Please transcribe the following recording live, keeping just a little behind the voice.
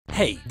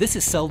Hey, this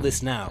is Sell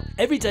This Now.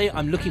 Every day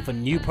I'm looking for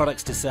new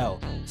products to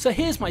sell. So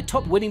here's my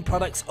top winning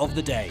products of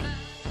the day.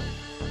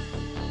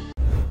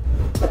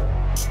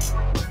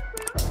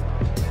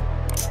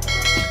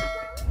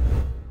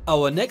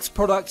 Our next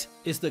product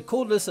is the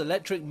cordless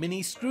electric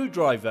mini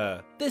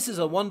screwdriver. This is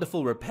a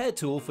wonderful repair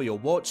tool for your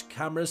watch,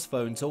 cameras,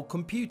 phones or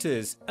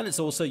computers, and it's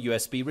also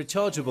USB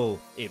rechargeable.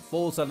 It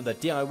falls under the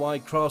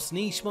DIY crafts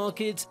niche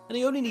market, and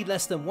you only need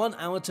less than 1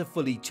 hour to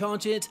fully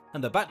charge it,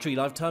 and the battery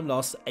lifetime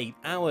lasts 8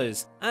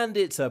 hours. And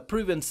it's a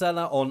proven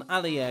seller on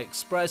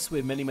AliExpress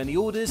with many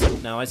orders.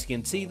 Now, as you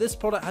can see, this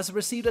product has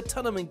received a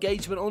ton of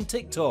engagement on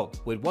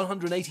TikTok with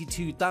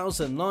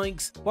 182,000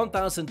 likes,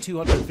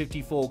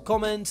 1,254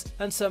 comments,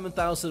 and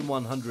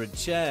 7,100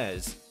 shares.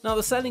 Now,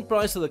 the selling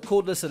price of the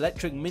cordless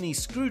electric mini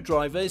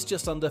screwdriver is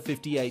just under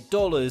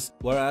 $58,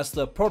 whereas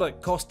the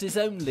product cost is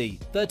only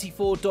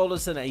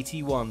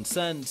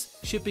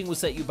 $34.81. Shipping will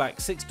set you back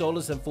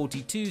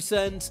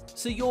 $6.42,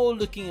 so you're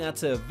looking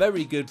at a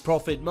very good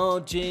profit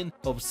margin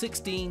of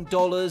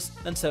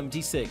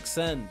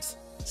 $16.76.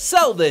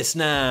 Sell this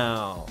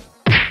now!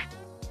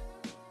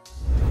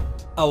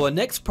 Our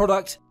next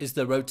product is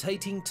the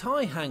rotating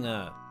tie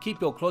hanger. Keep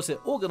your closet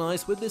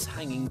organized with this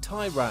hanging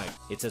tie rack.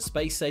 It's a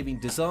space-saving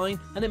design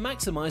and it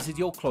maximizes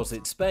your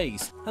closet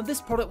space. And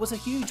this product was a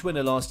huge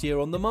winner last year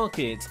on the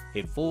market.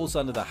 It falls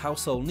under the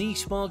household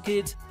niche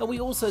market, and we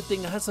also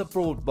think it has a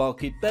broad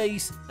market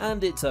base,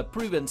 and it's a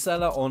proven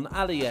seller on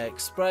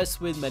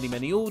AliExpress with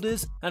many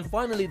orders. And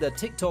finally, the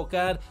TikTok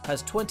ad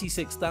has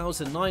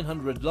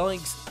 26,900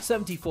 likes,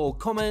 74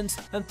 comments,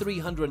 and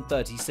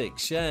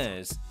 336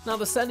 shares. Now,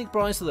 the selling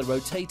price of the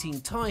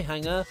rotating tie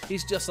hanger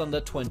is just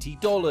under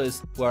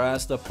 $20.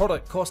 Whereas the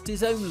product cost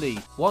is only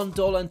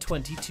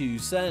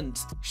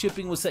 $1.22.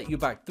 Shipping will set you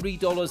back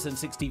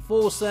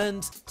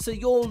 $3.64, so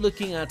you're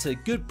looking at a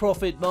good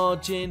profit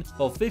margin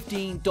of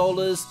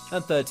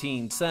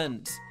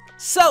 $15.13.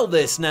 Sell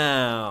this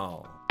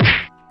now!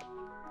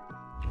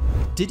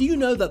 Did you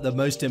know that the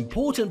most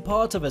important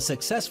part of a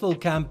successful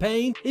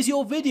campaign is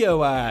your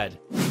video ad?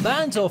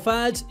 Bands Off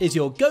Ads is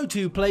your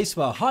go-to place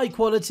for high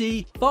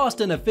quality, fast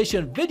and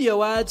efficient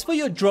video ads for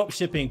your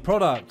dropshipping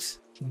products.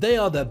 They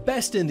are the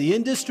best in the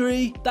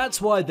industry.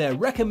 That's why they're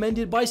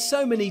recommended by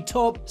so many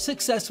top,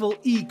 successful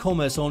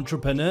e-commerce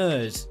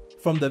entrepreneurs.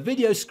 From the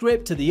video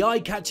script to the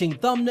eye-catching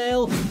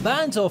thumbnail,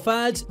 Bands Off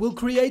Ads will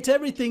create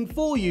everything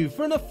for you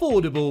for an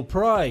affordable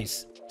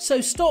price.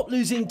 So stop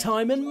losing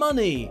time and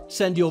money.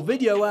 Send your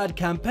video ad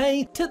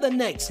campaign to the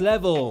next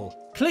level.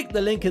 Click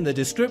the link in the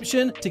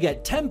description to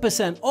get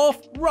 10% off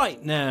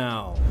right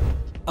now.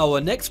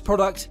 Our next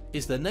product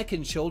is the neck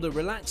and shoulder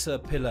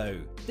relaxer pillow.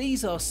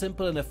 These are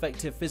simple and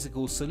effective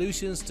physical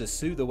solutions to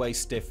soothe away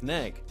stiff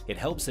neck. It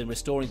helps in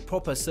restoring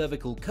proper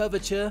cervical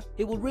curvature.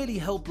 It will really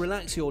help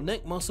relax your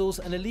neck muscles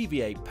and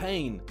alleviate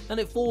pain. And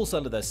it falls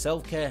under the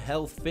self-care,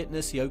 health,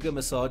 fitness, yoga,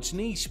 massage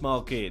niche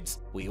markets.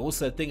 We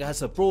also think it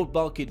has a broad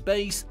market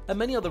base, and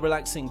many other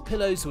relaxing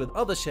pillows with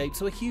other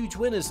shapes are huge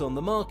winners on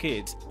the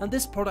market. And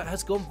this product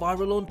has gone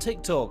viral on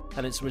TikTok,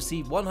 and it's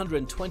received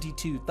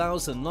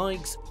 122,000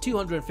 likes,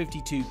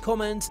 252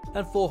 comments,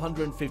 and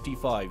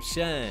 455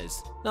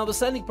 shares. Now, the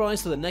selling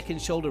price for the neck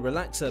and shoulder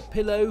relaxer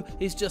pillow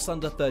is just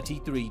under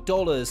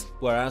 $33,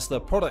 whereas the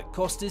product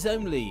cost is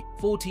only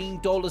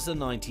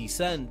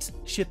 $14.90.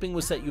 Shipping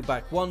will set you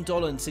back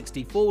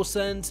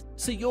 $1.64,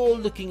 so you're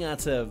looking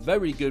at a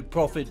very good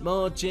profit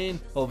margin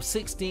of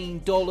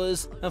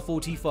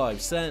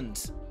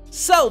 $16.45.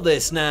 Sell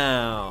this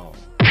now!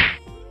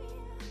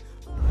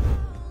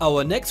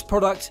 Our next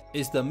product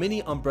is the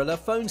mini umbrella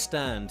phone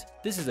stand.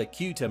 This is a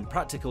cute and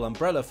practical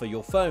umbrella for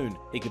your phone.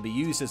 It can be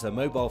used as a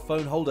mobile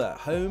phone holder at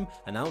home,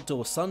 an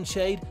outdoor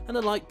sunshade, and a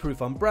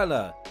light-proof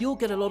umbrella. You'll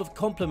get a lot of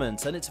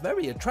compliments and it's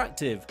very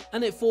attractive,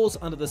 and it falls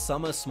under the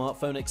summer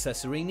smartphone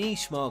accessory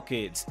niche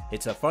market.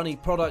 It's a funny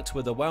product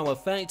with a wow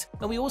effect,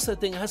 and we also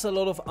think it has a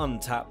lot of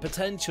untapped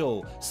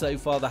potential. So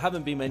far, there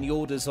haven't been many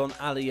orders on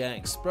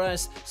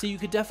AliExpress, so you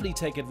could definitely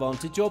take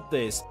advantage of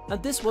this.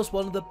 And this was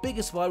one of the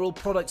biggest viral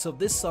products of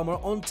this summer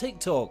on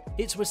TikTok.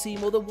 It's received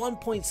more than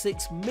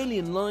 1.6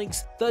 million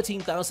likes,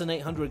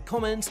 13,800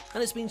 comments,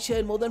 and it's been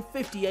shared more than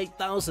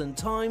 58,000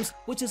 times,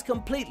 which is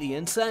completely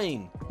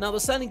insane. Now, the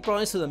selling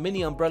price of the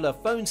mini umbrella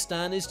phone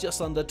stand is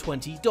just under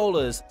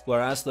 $20,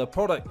 whereas the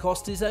product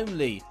cost is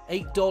only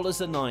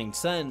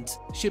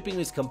 $8.09. Shipping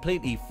is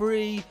completely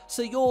free,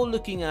 so you're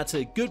looking at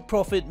a good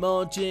profit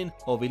margin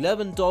of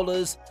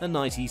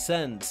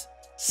 $11.90.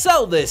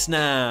 Sell this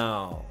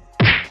now!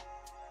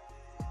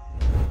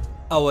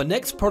 Our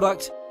next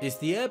product is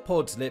the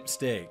AirPods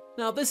lipstick.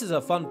 Now, this is a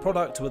fun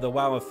product with a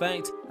wow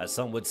effect. As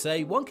some would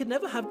say, one can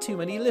never have too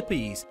many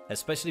lippies,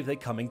 especially if they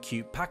come in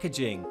cute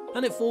packaging.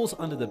 And it falls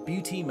under the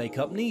beauty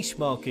makeup niche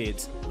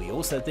market. We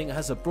also think it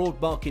has a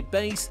broad market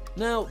base.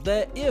 Now,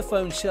 their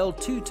earphone shell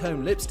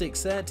two-tone lipstick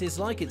set is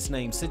like its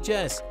name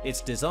suggests.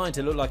 It's designed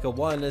to look like a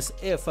wireless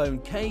earphone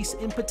case,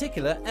 in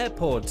particular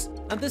AirPods.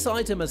 And this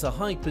item has a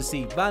high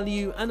perceived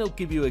value and it'll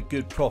give you a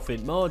good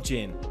profit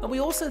margin. And we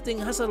also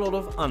think it has a lot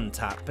of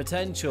untapped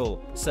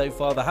potential. So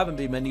far, there there haven't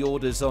been many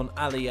orders on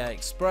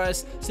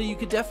AliExpress, so you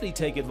could definitely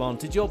take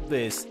advantage of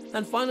this.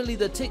 And finally,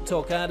 the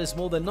TikTok ad has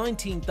more than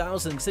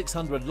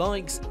 19,600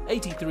 likes,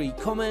 83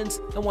 comments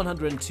and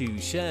 102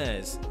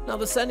 shares. Now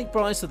the selling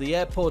price of the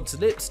AirPods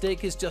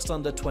lipstick is just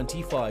under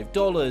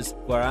 $25,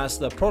 whereas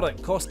the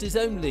product cost is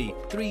only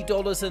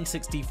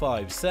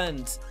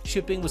 $3.65.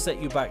 Shipping will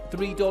set you back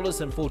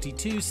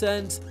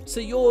 $3.42, so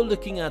you're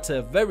looking at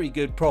a very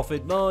good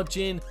profit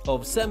margin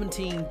of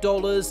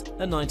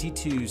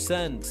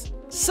 $17.92.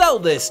 Sell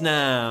this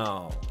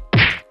now!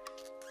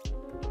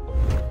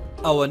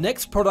 Our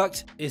next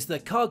product is the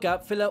Car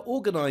Gap Filler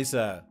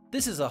Organizer.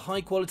 This is a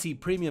high quality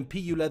premium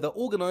PU leather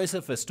organizer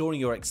for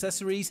storing your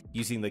accessories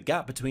using the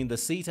gap between the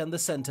seat and the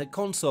center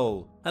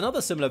console. And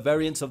other similar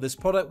variants of this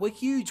product were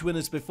huge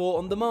winners before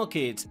on the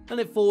market, and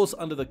it falls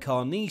under the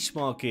car niche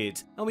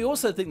market. And we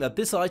also think that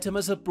this item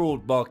has a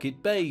broad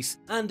market base,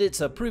 and it's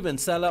a proven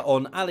seller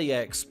on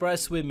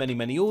AliExpress with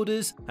many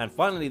orders. And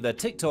finally, the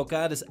TikTok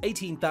ad has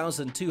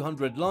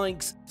 18,200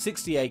 likes,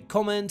 68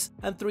 comments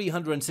and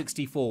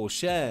 364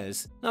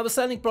 shares. Now the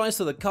selling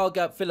price of the Car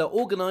Gap Filler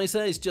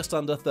Organizer is just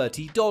under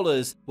 $30,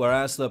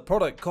 whereas the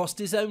product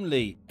cost is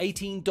only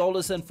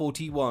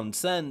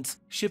 $18.41.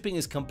 Shipping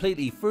is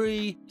completely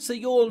free, so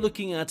you're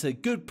looking at a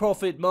good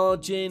profit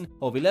margin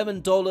of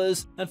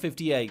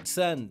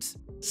 $11.58.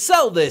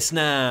 Sell this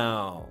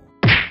now!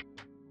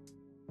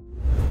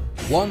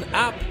 One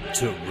app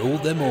to rule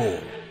them all.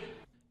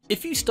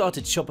 If you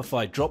started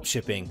Shopify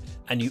Dropshipping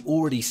and you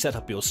already set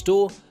up your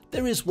store,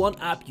 there is one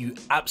app you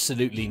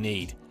absolutely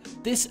need.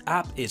 This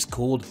app is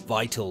called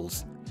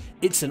Vitals.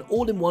 It's an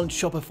all-in-one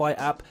Shopify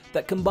app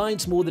that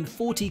combines more than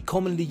 40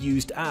 commonly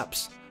used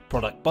apps: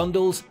 product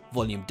bundles,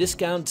 volume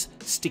discounts,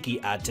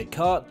 sticky add to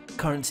cart,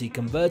 currency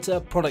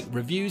converter, product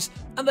reviews,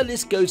 and the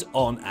list goes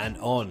on and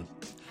on.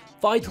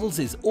 Vitals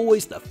is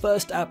always the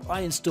first app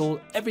I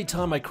install every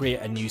time I create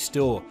a new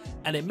store,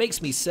 and it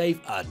makes me save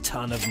a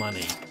ton of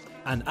money.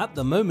 And at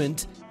the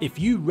moment, if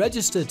you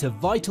register to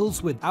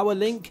Vitals with our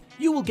link,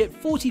 you will get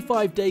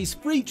 45 days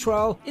free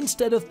trial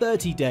instead of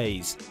 30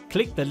 days.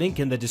 Click the link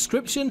in the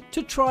description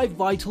to try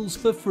Vitals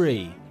for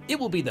free. It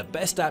will be the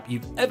best app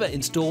you've ever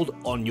installed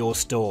on your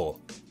store.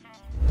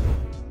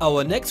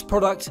 Our next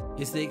product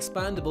is the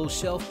expandable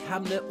shelf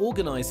cabinet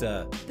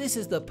organizer. This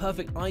is the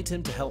perfect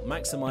item to help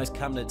maximize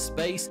cabinet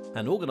space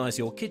and organize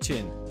your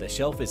kitchen. The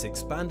shelf is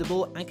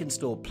expandable and can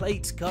store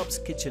plates, cups,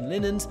 kitchen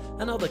linens,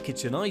 and other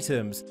kitchen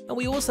items. And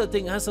we also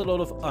think it has a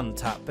lot of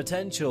untapped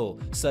potential.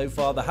 So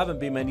far, there haven't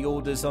been many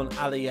orders on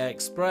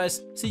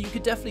AliExpress, so you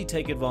could definitely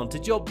take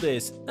advantage of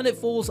this. And it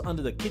falls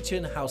under the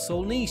kitchen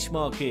household niche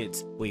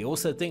market. We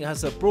also think it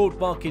has a broad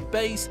market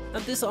base,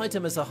 and this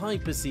item has a high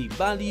perceived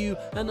value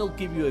and it'll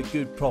give you a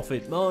good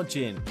profit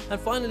margin. And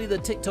finally, the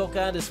TikTok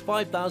ad has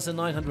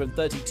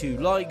 5,932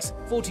 likes,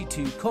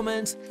 42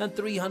 comments and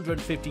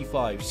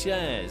 355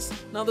 shares.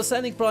 Now the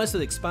selling price of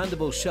the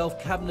expandable shelf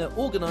cabinet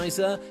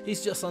organizer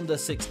is just under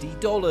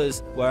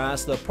 $60,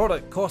 whereas the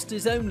product cost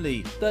is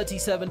only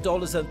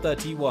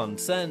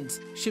 $37.31.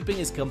 Shipping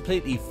is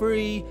completely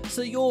free,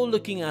 so you're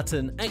looking at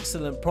an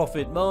excellent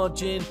profit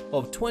margin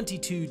of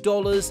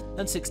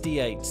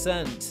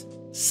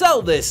 $22.68.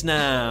 Sell this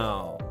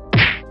now!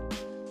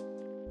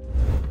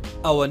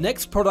 Our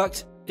next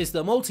product is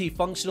the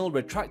multifunctional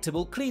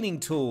retractable cleaning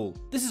tool.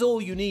 This is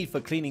all you need for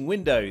cleaning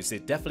windows.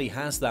 It definitely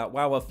has that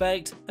wow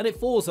effect, and it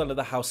falls under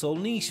the household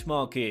niche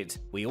market.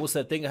 We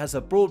also think it has a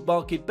broad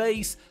market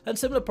base, and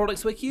similar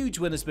products were huge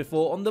winners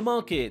before on the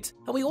market.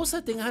 And we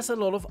also think it has a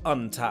lot of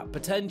untapped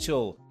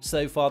potential.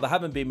 So far, there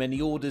haven't been many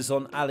orders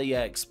on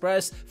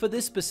AliExpress for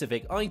this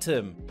specific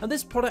item. And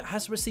this product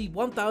has received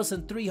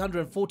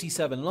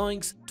 1,347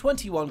 likes,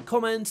 21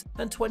 comments,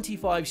 and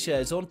 25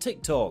 shares on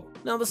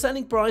TikTok. Now the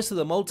selling price of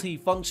the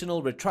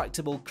multifunctional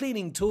retractable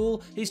cleaning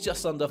tool is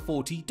just under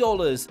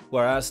 $40,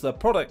 whereas the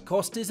product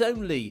cost is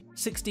only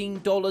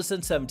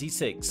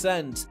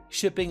 $16.76.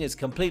 Shipping is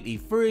completely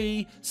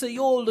free, so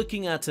you're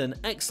looking at an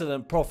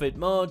excellent profit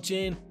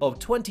margin of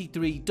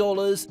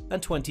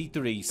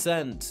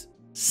 $23.23.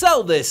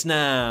 Sell this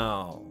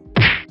now!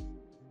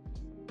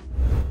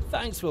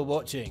 Thanks for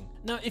watching.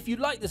 Now if you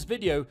like this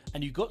video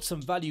and you got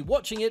some value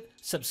watching it,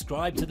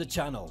 subscribe to the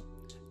channel.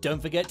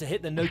 Don't forget to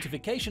hit the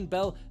notification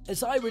bell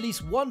as I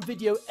release one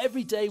video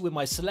every day with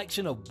my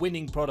selection of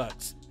winning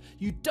products.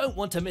 You don't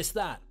want to miss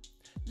that.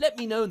 Let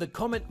me know in the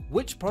comment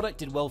which product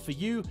did well for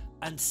you,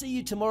 and see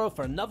you tomorrow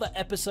for another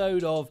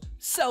episode of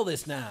Sell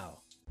This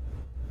Now.